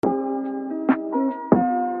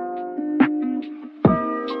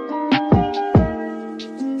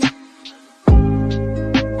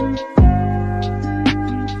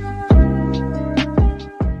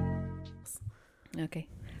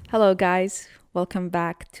Hello, guys. Welcome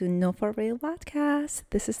back to No For Real podcast.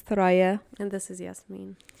 This is Thoraya. And this is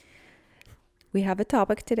Yasmin. We have a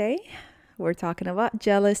topic today. We're talking about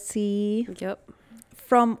jealousy Yep.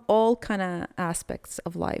 from all kind of aspects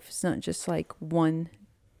of life. It's not just like one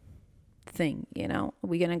thing,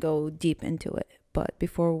 We're going to go deep into it. But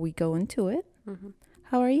before we go into it,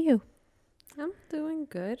 how are you? I'm doing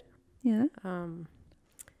good. Yeah.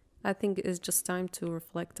 I think it's just time to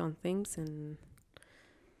reflect on things and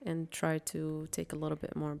try to take a little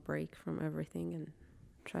bit more break from everything and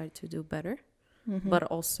try to do better. But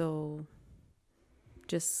also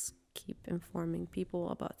just keep informing people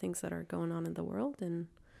about things that are going on in the world and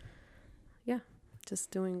just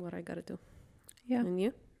doing what I got to do. Yeah. And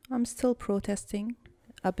you? I'm still protesting.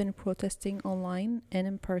 I've been protesting online and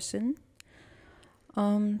in person.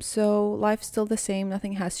 So life's still the same.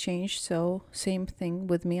 Nothing has changed. So same thing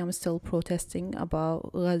with me. I'm still protesting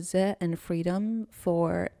about Gaza and freedom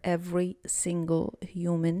for every single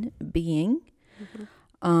human being.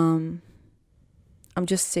 I'm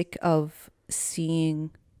just sick of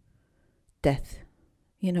seeing death.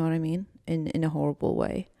 You know what I mean? In a horrible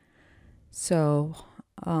way. So,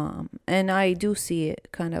 and I do see it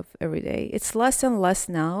kind of every day. It's less and less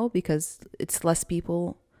now because it's less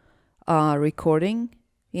people recording,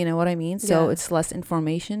 you know what I mean? So Yeah. it's less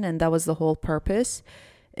information, and that was the whole purpose,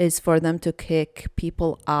 is for them to kick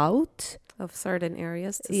people out Of certain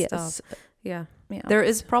areas to yes stop. Yeah. yeah There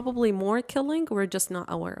is probably more killing. We're just not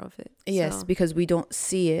aware of it. yes So, because we don't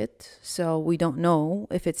see it, so we don't know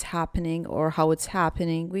if it's happening or how it's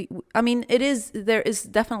happening. I mean, there is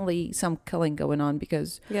definitely some killing going on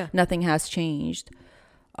because yeah. nothing has changed.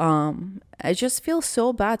 I just feel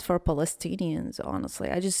so bad for Palestinians, honestly.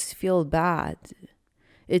 I just feel bad.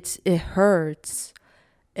 It hurts.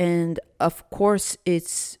 And of course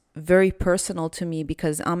it's very personal to me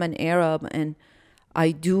because I'm an Arab and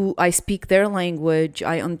I speak their language.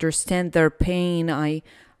 I understand their pain.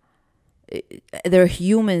 They're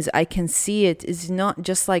humans. I can see it. It's not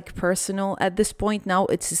just like personal at this point. Now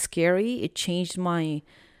it's scary. It changed my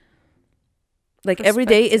every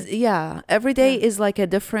day is like a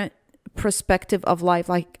different perspective of life.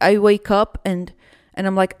 Like I wake up and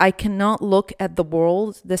I'm like, I cannot look at the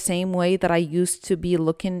world the same way that I used to be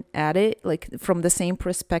looking at it, like from the same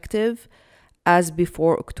perspective as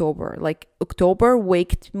before October. Like October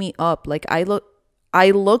waked me up. Like I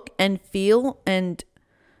look and feel, and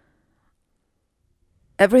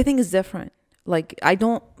everything is different. Like I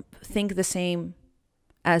don't think the same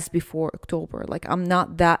as before October. Like I'm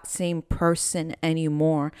not that same person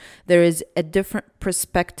anymore. There is a different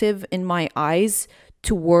perspective in my eyes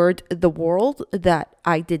toward the world that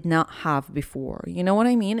I did not have before. You know what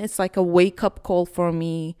I mean? It's like a wake up call for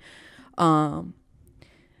me. A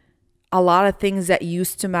lot of things that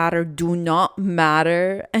used to matter do not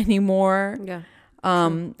matter anymore. Yeah.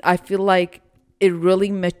 I feel like it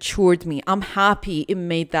really matured me. I'm happy it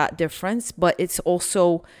made that difference, but it's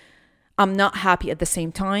also I'm not happy at the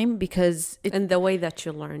same time because And the way that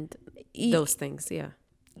you learned those things, yeah.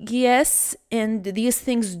 yes, and these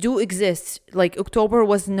things do exist. Like October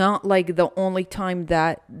was not like the only time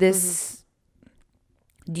that this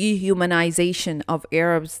dehumanization of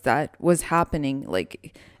Arabs that was happening.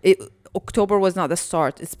 October was not the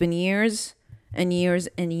start. It's been years and years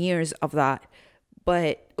and years of that.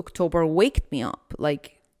 But October waked me up.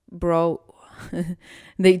 Like, bro,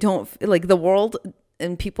 they don't like the world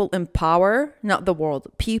and people in power, not the world,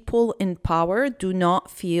 people in power do not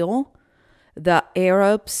feel that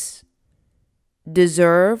Arabs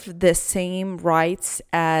deserve the same rights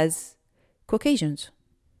as Caucasians.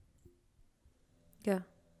 Yeah.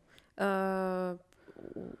 And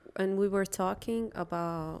we were talking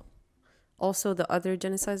about also the other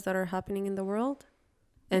genocides that are happening in the world.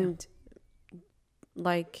 And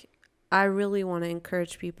like, I really want to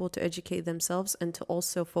encourage people to educate themselves and to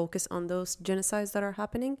also focus on those genocides that are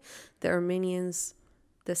happening. The Armenians,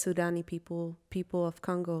 the Sudani people of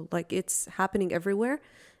Congo, like it's happening everywhere.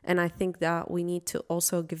 And I think that we need to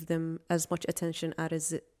also give them as much attention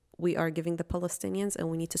as we are giving the Palestinians, and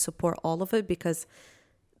we need to support all of it because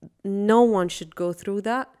no one should go through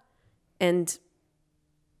that. And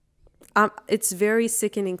it's very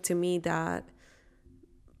sickening to me that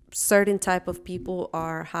certain type of people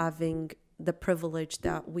are having the privilege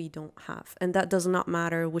that we don't have. And that does not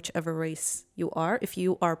matter whichever race you are. If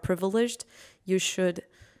you are privileged, you should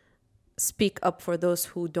speak up for those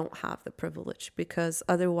who don't have the privilege, because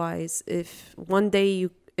otherwise, if one day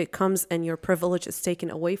it comes and your privilege is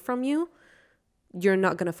taken away from you, you're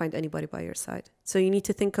not going to find anybody by your side. So you need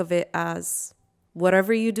to think of it as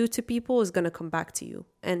whatever you do to people is going to come back to you.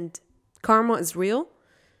 And karma is real.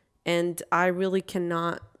 And I really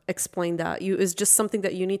cannot explain that. It's just something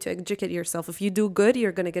that you need to educate yourself. If you do good,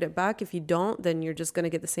 you're going to get it back. If you don't, then you're just going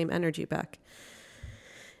to get the same energy back.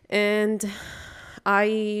 And I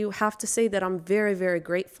have to say that I'm very, very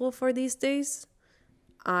grateful for these days.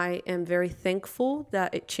 I am very thankful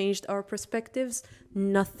that it changed our perspectives.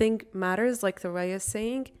 Nothing matters, like Thoraya is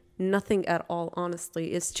saying. Nothing at all,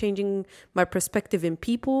 honestly. It's changing my perspective in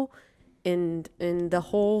people, in the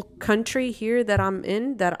whole country here that I'm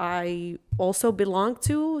in, that I also belong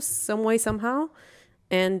to some way, somehow.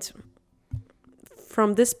 And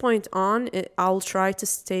from this point on, I'll try to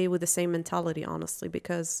stay with the same mentality, honestly,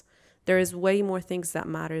 because there is way more things that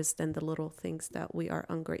matters than the little things that we are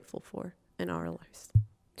ungrateful for in our lives.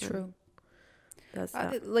 True. That's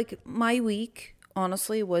that. Like my week,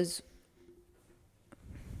 honestly, was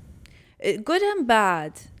good and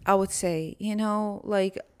bad, I would say. You know,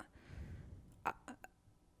 like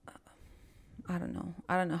I don't know.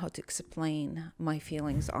 I don't know how to explain my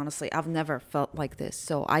feelings, honestly. I've never felt like this.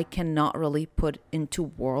 So I cannot really put into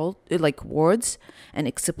words and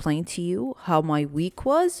explain to you how my week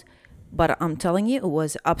was. But I'm telling you, it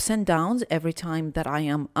was ups and downs. Every time that I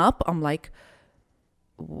am up, I'm like,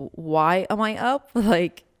 why am I up?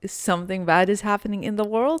 Like something bad is happening in the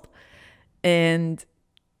world. And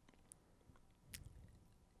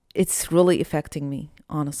it's really affecting me,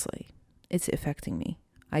 honestly. It's affecting me.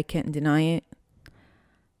 I can't deny it.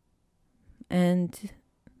 And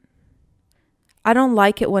I don't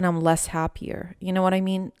like it when I'm less happier. You know what I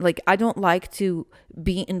mean? Like, I don't like to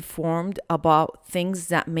be informed about things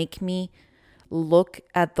that make me look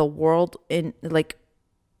at the world in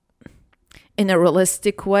a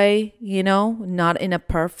realistic way, you know, not in a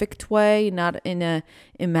perfect way, not in a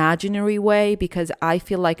imaginary way, because I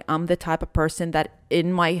feel like I'm the type of person that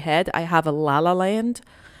in my head, I have a la la land,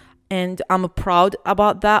 and I'm proud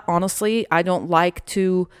about that. Honestly, I don't like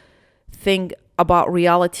to think about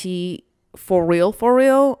reality for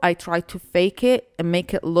real. I try to fake it and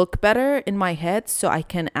make it look better in my head so I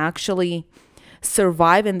can actually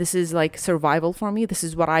survive. And this is like survival for me. This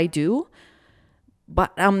is what I do.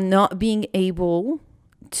 But I'm not being able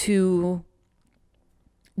to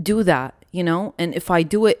do that, you know? And if I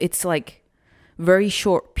do it, it's like very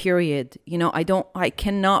short period. You know, I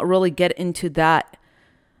cannot really get into that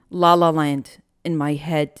la la land in my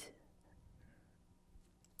head.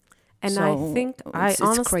 And So, I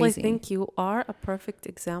honestly crazy. think you are a perfect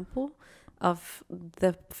example of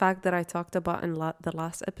the fact that I talked about in the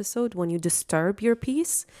last episode, when you disturb your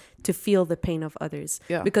peace to feel the pain of others.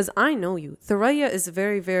 Yeah. Because I know you. Thoraya is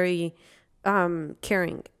very, very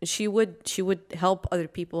caring. She would help other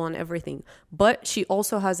people on everything. But she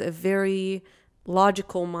also has a very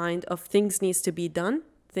logical mind of things needs to be done.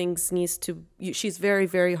 She's very,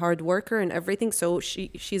 very hard worker and everything. So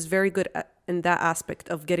she's very good in that aspect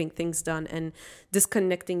of getting things done and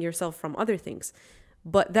disconnecting yourself from other things.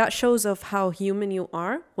 But that shows of how human you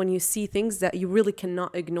are when you see things that you really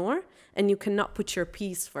cannot ignore, and you cannot put your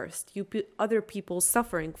peace first. You put other people's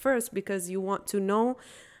suffering first because you want to know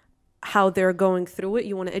how they're going through it.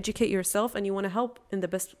 You want to educate yourself and you want to help in the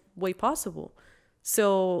best way possible.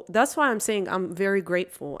 So that's why I'm saying I'm very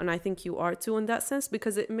grateful. And I think you are too in that sense,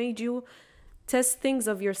 because it made you test things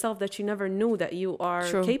of yourself that you never knew that you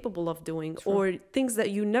are capable of doing. True. Or things that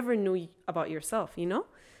you never knew about yourself, you know?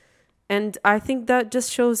 And I think that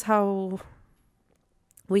just shows how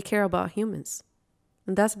we care about humans.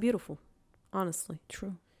 And that's beautiful, honestly.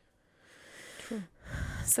 True.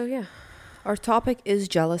 So, yeah. Our topic is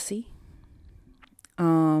jealousy.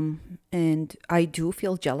 And I do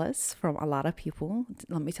feel jealous from a lot of people.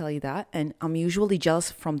 Let me tell you that. And I'm usually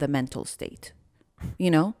jealous from the mental state.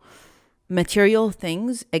 You know? Material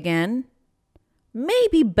things, again,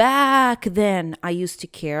 maybe back then I used to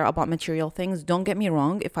care about material things. Don't get me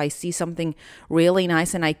wrong. If I see something really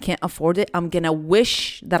nice and I can't afford it, I'm going to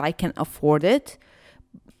wish that I can afford it.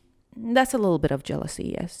 That's a little bit of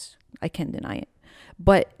jealousy, yes. I can't deny it.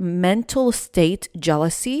 But mental state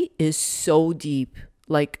jealousy is so deep.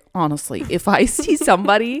 Like, honestly, if I see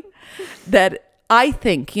somebody that I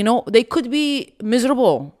think, you know, they could be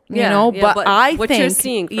miserable, you know, but I what think, you're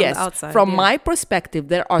seeing from the outside, from my perspective,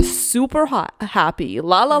 they are super happy,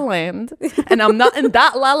 la la land, and I'm not in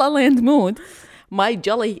that la la land mood. My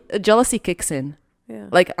jealousy kicks in. Yeah.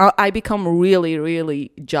 Like, I become really,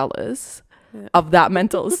 really jealous of that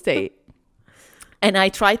mental state. And I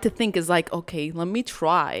try to think is like, okay, let me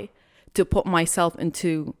try to put myself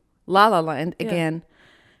into la la land again.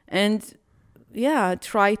 And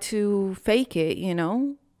try to fake it, you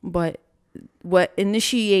know, but what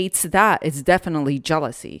initiates that is definitely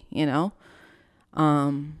jealousy, you know.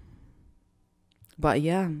 But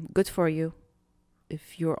yeah, good for you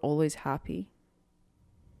if you're always happy.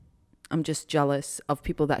 I'm just jealous of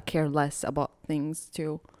people that care less about things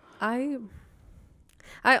too. I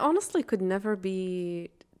honestly could never be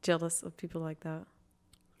jealous of people like that.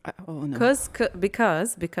 Oh no.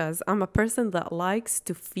 Because I'm a person that likes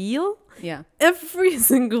to feel Yeah. every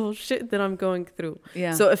single shit that I'm going through.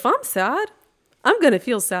 Yeah. So if I'm sad, I'm gonna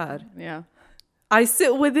feel sad. Yeah. I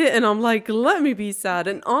sit with it and I'm like, let me be sad.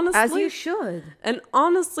 And honestly, As you should.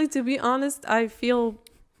 to be honest, I feel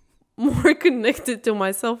more connected to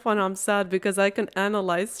myself when I'm sad because I can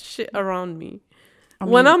analyze shit around me.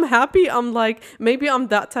 When I'm happy, I'm like, maybe I'm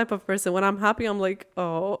that type of person. When I'm happy, I'm like,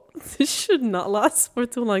 oh, this should not last for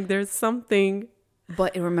too long. There's something.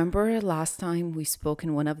 But remember last time we spoke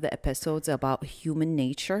in one of the episodes about human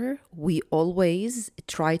nature? We always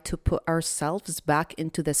try to put ourselves back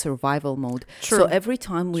into the survival mode. True. So every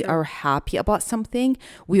time we True. are happy about something,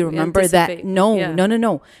 we remember that anticipate.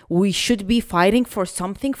 no. We should be fighting for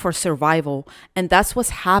something for survival. And that's what's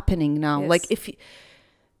happening now. Yes. Like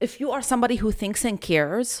if you are somebody who thinks and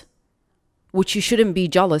cares, which you shouldn't be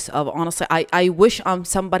jealous of, honestly. I wish I'm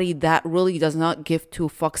somebody that really does not give two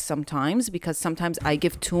fucks sometimes, because sometimes I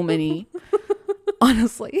give too many.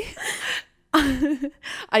 Honestly.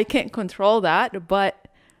 I can't control that, but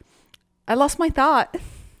I lost my thought.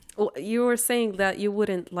 Well, you were saying that you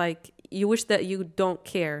wouldn't like, you wish that you don't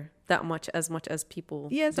care that much as people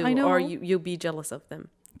Yes, do, I know. or you be jealous of them.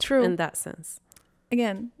 True. In that sense.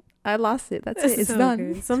 Again, I lost it. That's it. It's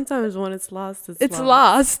done. Okay. Sometimes when it's lost, It's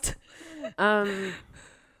lost.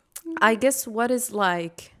 I guess what is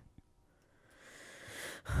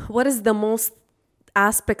the most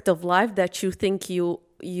aspect of life that you think you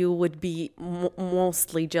would be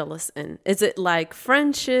mostly jealous in? Is it like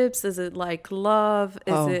friendships? Is it like love?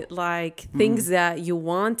 Is it like things that you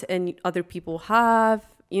want and other people have?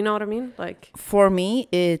 You know what I mean? Like, For me,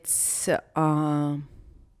 it's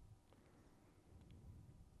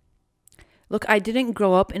look, I didn't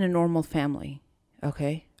grow up in a normal family.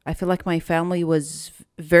 Okay, I feel like my family was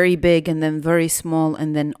very big and then very small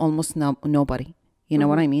and then almost nobody. You know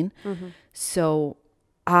what I mean? So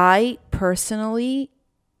I personally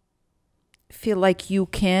feel like you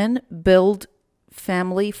can build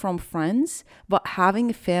family from friends, but having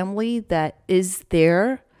a family that is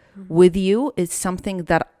there with you is something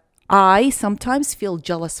that I sometimes feel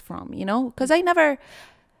jealous from, you know, because I never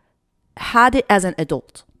had it as an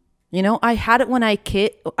adult. You know, I had it when I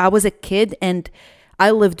was a kid, and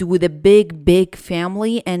I lived with a big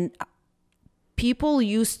family, and people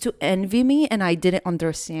used to envy me and I didn't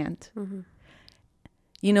understand.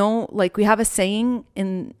 You know, like we have a saying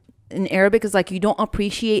in Arabic, is like, you don't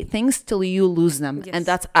appreciate things till you lose them. Yes. And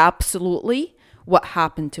that's absolutely what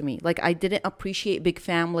happened to me. Like, I didn't appreciate big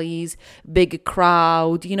families, big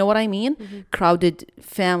crowd. You know what I mean? Crowded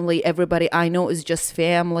family. Everybody I know is just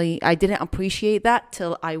family. I didn't appreciate that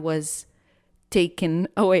till I was taken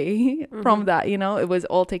away from that. You know, it was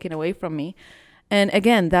all taken away from me. And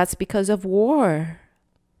again, that's because of war.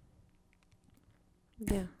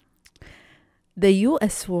 yeah. The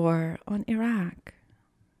U.S. war on Iraq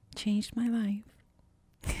changed my life.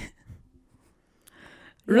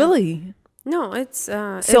 Really? No, it's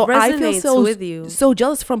So it I feel resonates with you. so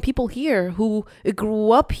jealous from people here who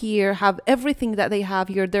grew up here, have everything that they have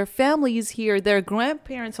here. Their families here, their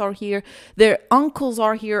grandparents are here, their uncles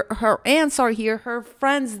are here, her aunts are here, her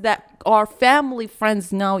friends that are family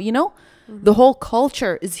friends now, you know? The whole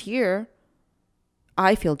culture is here.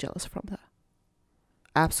 I feel jealous from that.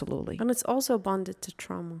 Absolutely. And it's also bonded to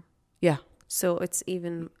trauma. Yeah. So it's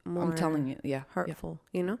even more I'm telling you. Yeah. hurtful,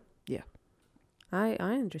 you know? Yeah. I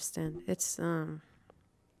understand. It's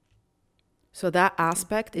So that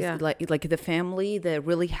aspect is Yeah. like the family, the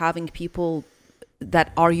really having people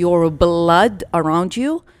that are your blood around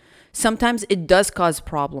you. Sometimes it does cause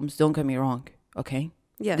problems. Don't get me wrong. Okay.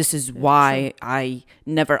 yeah. This is yeah, why I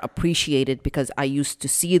never appreciated, because I used to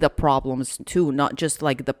see the problems too, not just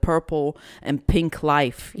like the purple and pink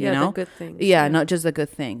life, you yeah, know? the good things. Yeah, not just the good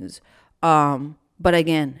things. But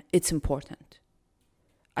again, it's important.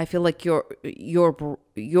 I feel like your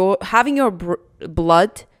having your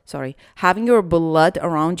having your blood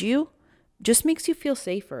around you just makes you feel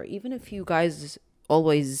safer, even if you guys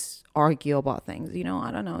always argue about things. You know,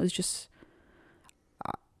 I don't know. It's just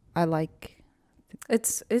I like.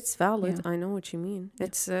 It's valid. Yeah. I know what you mean.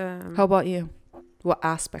 It's How about you? What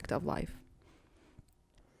aspect of life?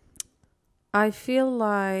 I feel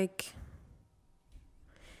like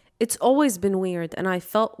it's always been weird, and I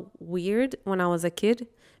felt weird when I was a kid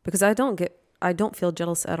because I don't feel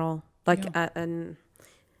jealous at all. Like and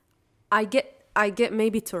I get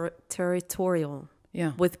maybe territorial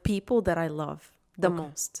Yeah. with people that I love the Okay.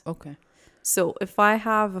 most. Okay. So if I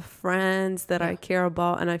have friends that I Yeah. care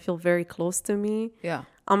about and I feel very close to me, Yeah.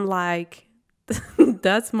 I'm like,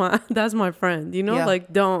 that's my friend, you know? Yeah.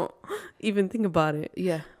 Like, don't even think about it.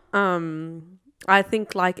 Yeah. I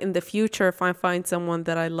think like in the future, if I find someone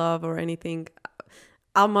that I love or anything,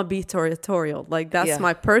 I'm gonna be territorial. Like, that's Yeah.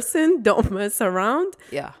 my person. Don't mess around.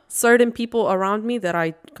 Yeah. Certain people around me that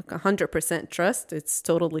I 100% trust, it's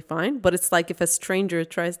totally fine. But it's like if a stranger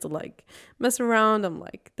tries to like mess around, I'm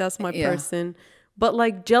like, that's my Yeah. person. But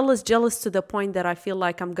like jealous to the point that I feel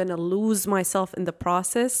like I'm gonna lose myself in the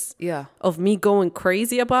process Yeah. of me going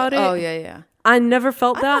crazy about it. Oh, yeah, yeah. I never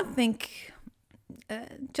felt I that. don't think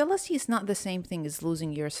jealousy is not the same thing as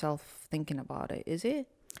losing yourself thinking about it, is it?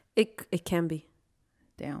 It can be.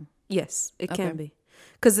 Damn. Yes, it Okay. can be.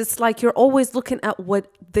 Because it's like you're always looking at what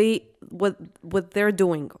they're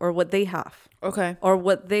doing or what they have Okay. or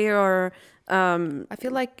what they are I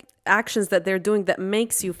feel like actions that they're doing that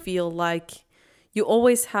makes you feel like you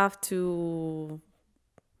always have to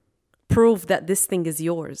prove that this thing is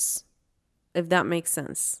yours, if that makes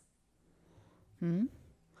sense.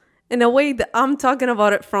 In a way that I'm talking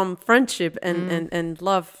about it from friendship and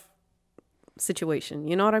love situation.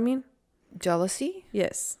 You know what I mean? jealousy.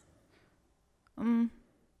 Yes.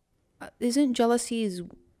 Isn't jealousy is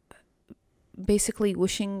basically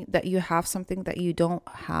wishing that you have something that you don't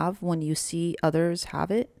have when you see others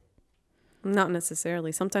have it? Not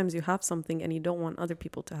necessarily. Sometimes you have something and you don't want other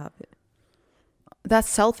people to have it. That's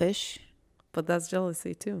selfish. But that's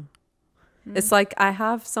jealousy too. It's like I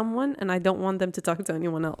have someone and I don't want them to talk to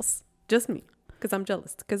anyone else. Just me. Because I'm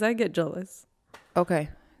jealous. Because I get jealous. Okay.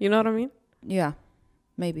 You know what I mean? Yeah.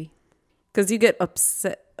 Maybe. Because you get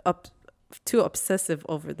too obsessive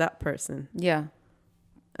over that person. Yeah.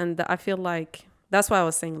 And I feel like that's why I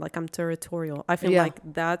was saying like I'm territorial. I feel Yeah. like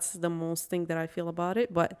that's the most thing that I feel about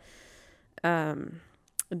it. But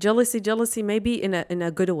jealousy maybe in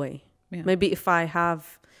a good way. Yeah. Maybe if I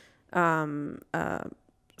have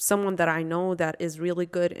someone that I know that is really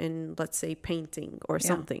good in, let's say, painting or Yeah.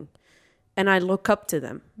 something, and I look up to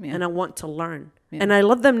them Yeah. and I want to learn, Yeah. and I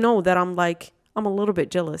let them know that I'm like, I'm a little bit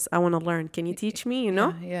jealous. I want to learn. Can you teach me? You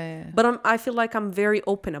know? Yeah. But I feel like I'm very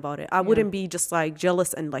open about it. I wouldn't be just like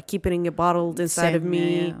jealous and like keeping it bottled inside of Same,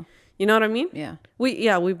 me. yeah. You know what I mean? Yeah.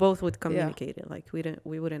 We both would communicate it. Like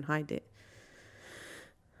we wouldn't hide it.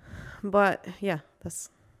 But yeah, that's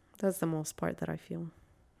the most part that I feel.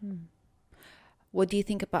 What do you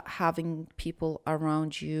think about having people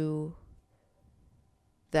around you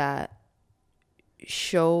that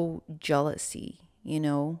show jealousy, you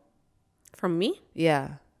know? From me,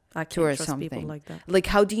 Yeah. I Towards can't trust people something. like that. Like,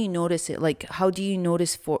 how do you notice it? Like, how do you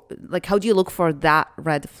notice how do you look for that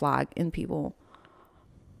red flag in people?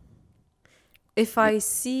 If I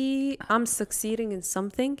see I'm succeeding in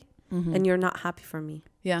something and you're not happy for me.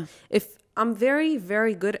 Yeah. If I'm very,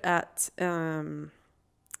 very good at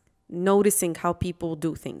noticing how people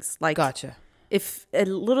do things. Like, Gotcha. if a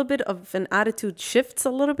little bit of an attitude shifts a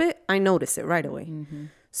little bit, I notice it right away.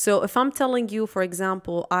 So if I'm telling you, for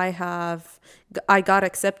example, I got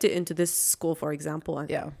accepted into this school, for example, and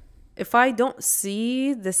Yeah. if I don't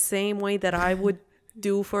see the same way that I would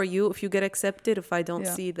do for you if you get accepted, if I don't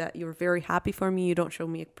Yeah. see that you're very happy for me, you don't show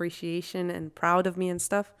me appreciation and proud of me and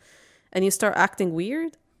stuff, and you start acting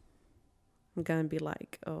weird, I'm gonna be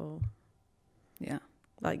like, oh, Yeah.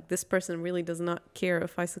 like this person really does not care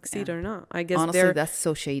if I succeed or not. I guess Honestly, that's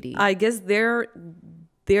so shady. I guess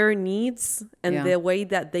their needs and Yeah. the way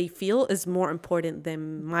that they feel is more important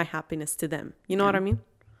than my happiness to them. You know what I mean?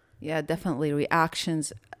 Yeah, definitely.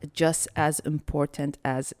 Reactions just as important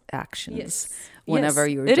as actions. Whenever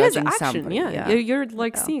you're it is judging action. somebody. Yeah. You're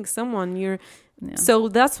like seeing someone. Yeah. So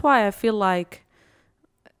that's why I feel like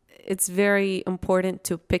it's very important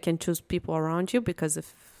to pick and choose people around you, because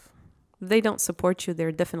if they don't support you,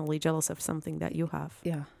 they're definitely jealous of something that you have,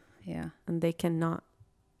 Yeah. Yeah. and they cannot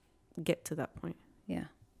get to that point. Yeah.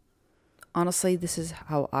 Honestly, this is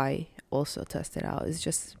how I also test it out. It's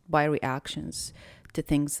just by reactions to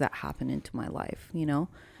things that happen into my life, you know?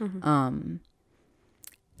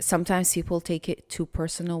 Sometimes people take it too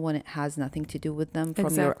personal when it has nothing to do with them from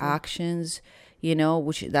your Exactly. actions, you know,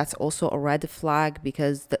 which that's also a red flag,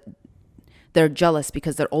 because they're jealous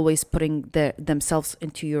because they're always putting themselves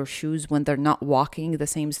into your shoes when they're not walking the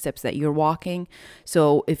same steps that you're walking.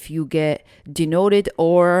 So if you get denoted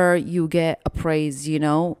or you get appraised, you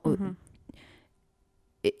know,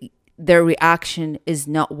 their reaction is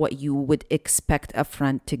not what you would expect a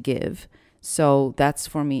friend to give. So that's,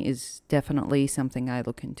 for me, is definitely something I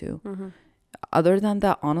look into. Other than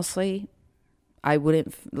that, honestly, I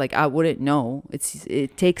wouldn't know.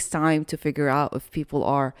 It takes time to figure out if people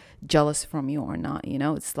are jealous from you or not, you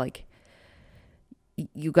know? It's like,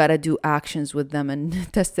 you got to do actions with them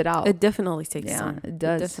and test it out. It definitely takes Yeah, time. it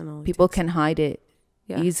does. Definitely People takes can hide it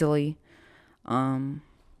Yeah. easily.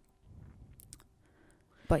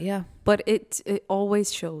 But yeah, But it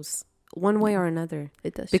always shows one way or another.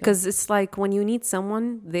 it does. Because it's like when you need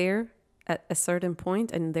someone there at a certain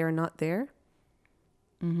point and they're not there,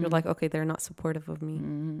 you're like, okay, they're not supportive of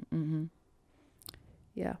me.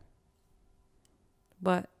 Yeah.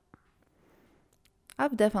 But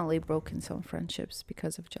I've definitely broken some friendships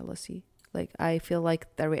because of jealousy. Like, I feel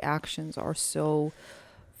like the reactions are so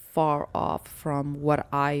far off from what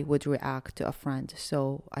I would react to a friend.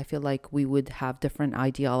 So I feel like we would have different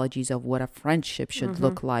ideologies of what a friendship should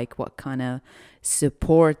look like, what kind of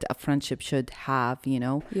support a friendship should have, you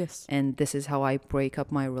know? yes. And this is how I break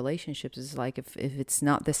up my relationships. Is like, if it's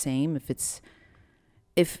not the same,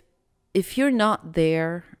 if you're not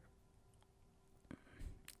there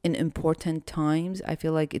in important times, I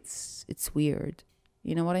feel like it's weird.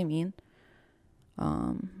 You know what I mean?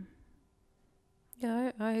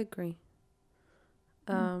 Yeah, I agree.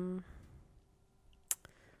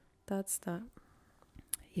 That's that.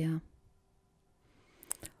 Yeah.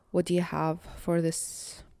 What do you have for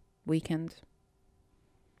this weekend?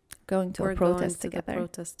 Going to We're a protest going to together. the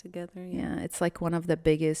protest together. Yeah, it's like one of the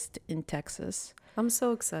biggest in Texas. I'm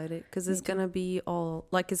so excited because it's gonna be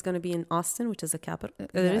it's gonna be in Austin, which is the capital.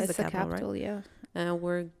 It Yeah, is it's the capital, right? yeah. And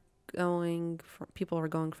people are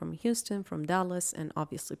going from Houston, from Dallas, and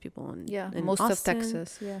obviously people in most Austin of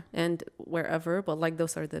Texas, yeah. and wherever. But like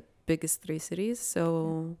those are the biggest 3 cities,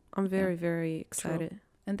 so I'm very very excited.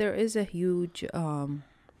 And there is a huge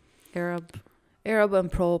Arab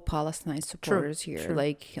and pro-Palestine supporters here. true.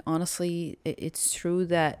 Like, honestly, it's true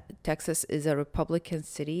that Texas is a Republican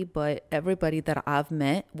city, but everybody that I've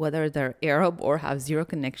met, whether they're Arab or have zero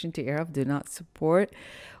connection to Arab, do not support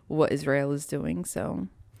what Israel is doing. So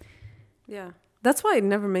Yeah. That's why it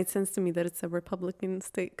never made sense to me that it's a Republican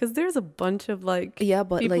state, because there's a bunch of like yeah,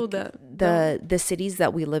 but people like that the cities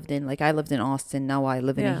that we lived in, like I lived in Austin, now I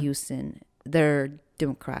live in Yeah. Houston, they're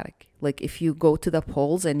democratic. Like, if you go to the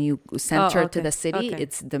polls and you center to okay. the city, Okay.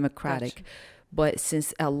 it's democratic. Gotcha. But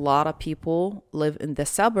since a lot of people live in the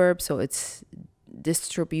suburbs, so it's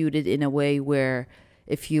distributed in a way where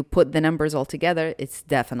if you put the numbers all together, it's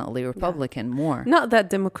definitely Republican more. Not that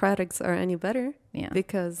Democrats are any better, Yeah,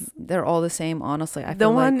 because they're all the same. Honestly, I the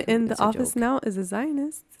feel one like in the it's a office joke. now is a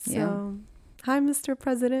Zionist. So, Yeah. hi, Mr.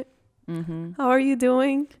 President. How are you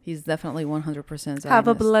doing? He's definitely 100% Zionist. Have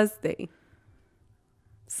a blessed day.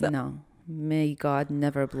 So, No, may God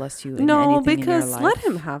never bless you in no, anything because in your life. let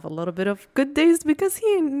him have a little bit of good days, because he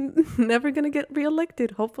ain't never gonna get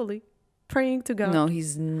reelected. Hopefully, praying to God. No,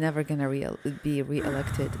 he's never gonna be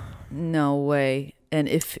reelected. No way. And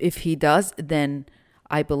if he does, then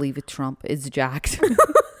I believe Trump is jacked.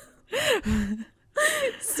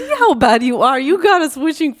 See how bad you are. You got us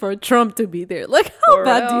wishing for Trump to be there. Like, how For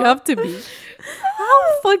bad do you real? have to be?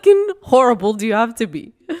 How fucking horrible do you have to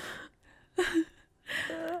be?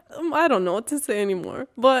 I don't know what to say anymore.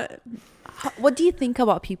 But What do you think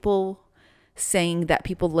about people saying that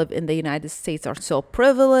people live in the United States are so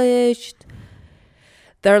privileged?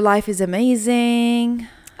 Their life is amazing.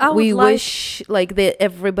 We wish like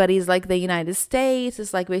everybody's like the United States.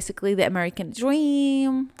 It's like basically the American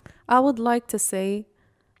dream. I would like to say,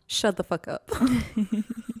 shut the fuck up.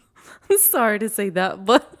 I'm sorry to say that,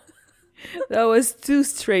 but That was too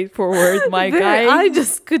straightforward, my Very- guy. I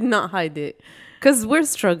just could not hide it, because we're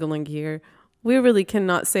struggling here. We really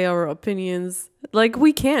cannot say our opinions. Like,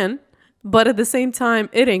 we can, but at the same time,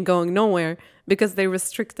 it ain't going nowhere because they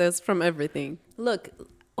restrict us from everything. Look,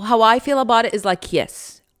 how I feel about it is like,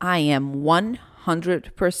 yes, I am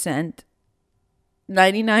 100%,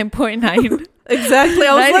 99.9. Exactly.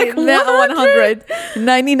 I was like, 100?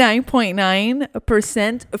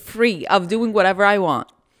 99.9% free of doing whatever I want.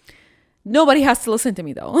 Nobody has to listen to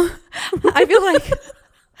me though. I feel like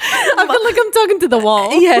I feel like I'm talking to the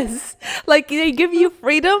wall. yes, like they give you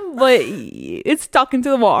freedom, but it's talking to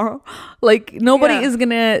the wall. Like nobody Yeah. is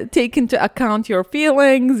gonna take into account your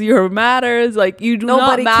feelings, your matters. Like you do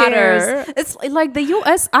Nobody not matter. cares. It's like the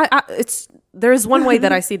U.S. There's one way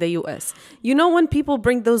that I see the U.S. You know, when people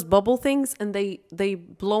bring those bubble things and they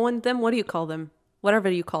blow in them. What do you call them?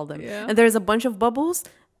 Whatever you call them. Yeah. And there's a bunch of bubbles.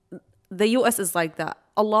 The U.S. is like that.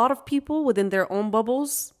 A lot of people within their own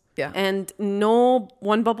bubbles. Yeah. And no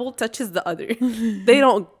one bubble touches the other. They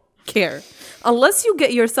don't care. Unless you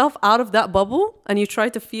get yourself out of that bubble and you try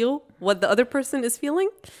to feel what the other person is feeling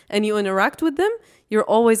and you interact with them, you're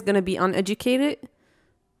always going to be uneducated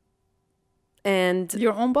and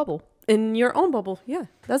Your own bubble. in your own bubble. Yeah,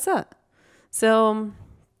 that's that. So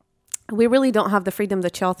we really don't have the freedom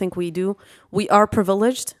that y'all think we do. We are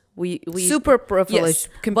privileged. We Super privileged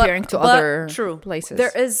comparing to other true places.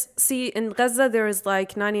 There is, see, in Gaza there is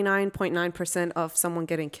like 99.9% of someone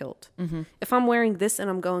getting killed. If I'm wearing this and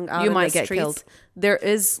I'm going out, You in might the get streets, killed. there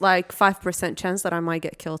is like 5% chance that I might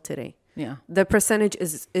get killed today. Yeah. The percentage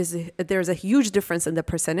is there's a huge difference in the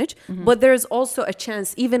percentage, but there's also a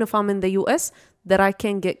chance, even if I'm in the US, that I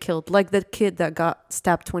can get killed, like the kid that got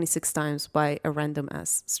stabbed 26 times by a random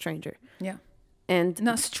ass stranger. Yeah. And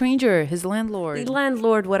Not stranger, his landlord. the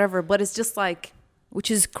landlord, whatever, but it's just like,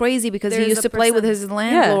 Which is crazy because he There's used a to play with percent- his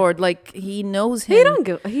landlord. Like, he knows him. he don't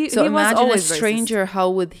give, he So was imagine a always racist. stranger, how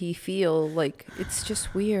would he feel? Like, it's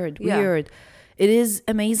just weird. Yeah. Weird. It is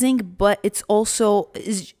amazing, but it's also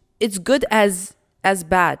it's good as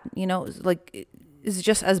bad, you know? Like, it's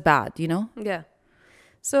just as bad, you know? Yeah.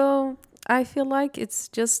 So I feel like it's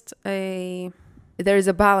just a, There is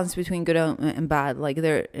a balance between good and bad. Like,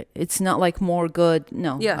 it's not like more good.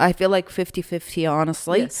 No. Yeah. I feel like 50-50,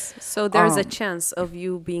 honestly. yes. So there's a Um, chance of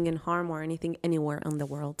you being in harm or anything anywhere in the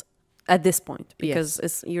world at this point, because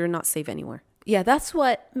you're not safe anywhere. Yeah, that's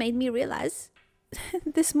what made me realize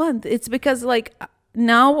this month. It's because, like,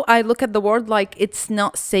 now I look at the world like it's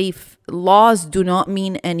not safe. Laws do not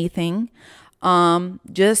mean anything.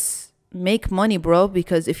 Just make money, bro,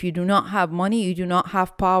 because if you do not have money, you do not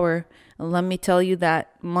have power. And let me tell you that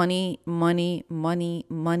money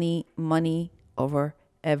over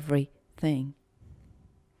everything.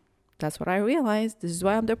 That's what I realized. This is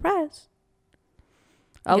why I'm depressed.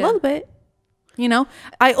 A Yeah. little bit. You know,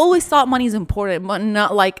 I always thought money is important, but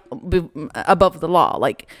not like above the law.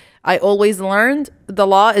 Like, I always learned the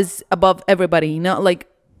law is above everybody. Not like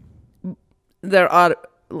there are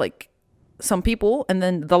like some people and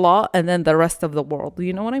then the law and then the rest of the world.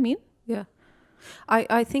 You know what I mean? Yeah.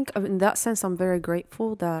 I think in that sense, I'm very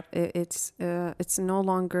grateful that it's no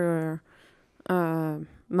longer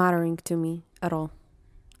mattering to me at all.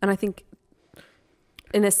 And I think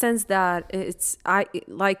in a sense that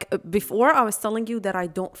before I was telling you that I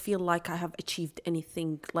don't feel like I have achieved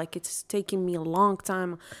anything. Like, it's taking me a long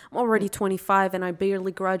time. I'm already 25 and I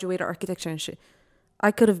barely graduated architecture and shit.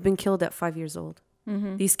 I could have been killed at 5 years old.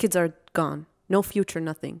 These kids are gone. No future,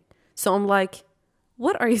 nothing. So I'm like,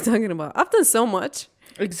 what are you talking about? I've done so much.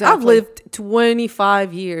 Exactly. I've lived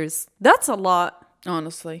 25 years. That's a lot.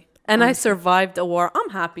 Honestly. And I survived a war. I'm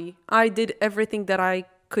happy. I did everything that I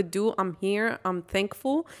could do. I'm here. I'm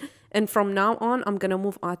thankful. And from now on, I'm going to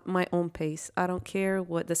move at my own pace. I don't care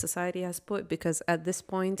what the society has put, because at this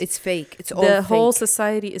point, It's fake. It's all the fake. whole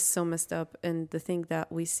society is so messed up. And the thing that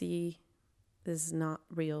we see is not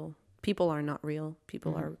real. People are not real.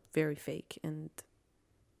 People are very fake. And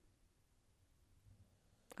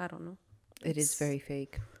I don't know. It is very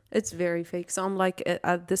fake. It's very fake. So I'm like,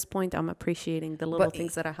 at this point, I'm appreciating the little But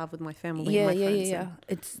things that I have with my family. Yeah, and my friends. yeah.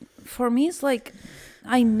 It's for me. It's like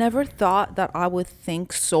I never thought that I would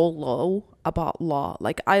think so low about law.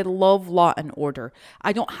 Like, I love law and order.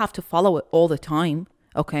 I don't have to follow it all the time.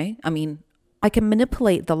 Okay, I mean, I can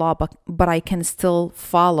manipulate the law, but I can still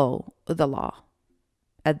follow the law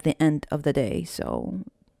at the end of the day. So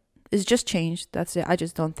it's just changed. That's it. I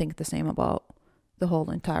just don't think the same about the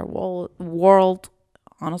whole entire world.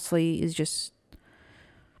 Honestly, is just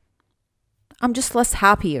I'm just less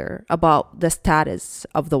happier about the status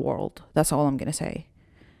of the world. That's all I'm gonna say.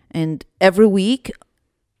 And every week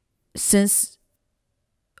since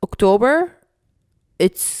October,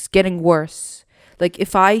 it's getting worse. Like,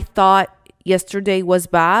 if I thought yesterday was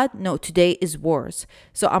bad, no, today is worse.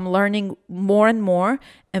 So I'm learning more and more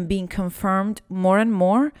and being confirmed more and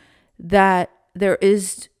more that there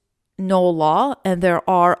is no law and there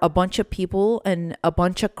are a bunch of people and a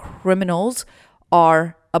bunch of criminals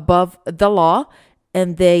are above the law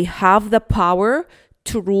and they have the power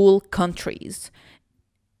to rule countries.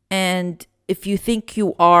 And if you think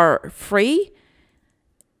you are free,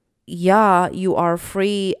 yeah, you are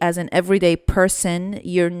free as an everyday person.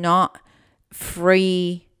 You're not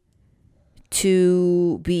free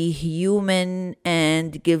to be human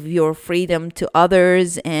and give your freedom to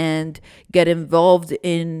others and get involved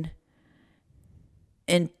in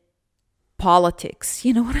politics.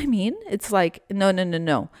 You know what I mean? It's like,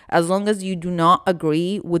 no. As long as you do not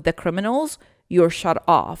agree with the criminals, you're shut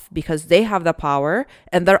off because they have the power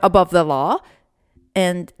and they're above the law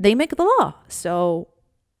and they make the law. So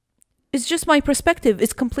it's just my perspective.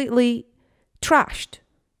 It's completely trashed.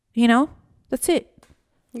 You know? That's it.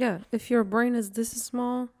 Yeah. If your brain is this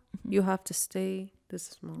small, you have to stay this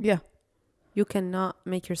small. Yeah. You cannot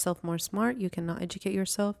make yourself more smart. You cannot educate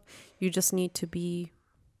yourself. You just need to be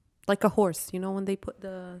like a horse. You know, when they put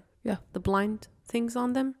the blind things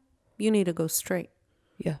on them, you need to go straight.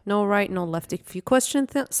 Yeah. No right, no left. If you question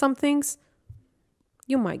some things,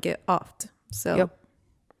 you might get offed. So Yep.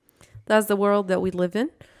 that's the world that we live in.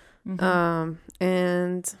 Mhm.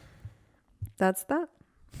 And that's that.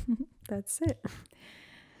 That's it.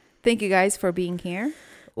 Thank you guys for being here.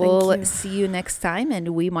 Thank We'll you. see you next time, and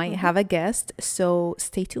we might have a guest, so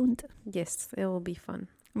stay tuned. Yes, it will be fun.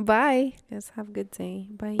 Bye. Yes, have a good day.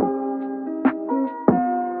 Bye.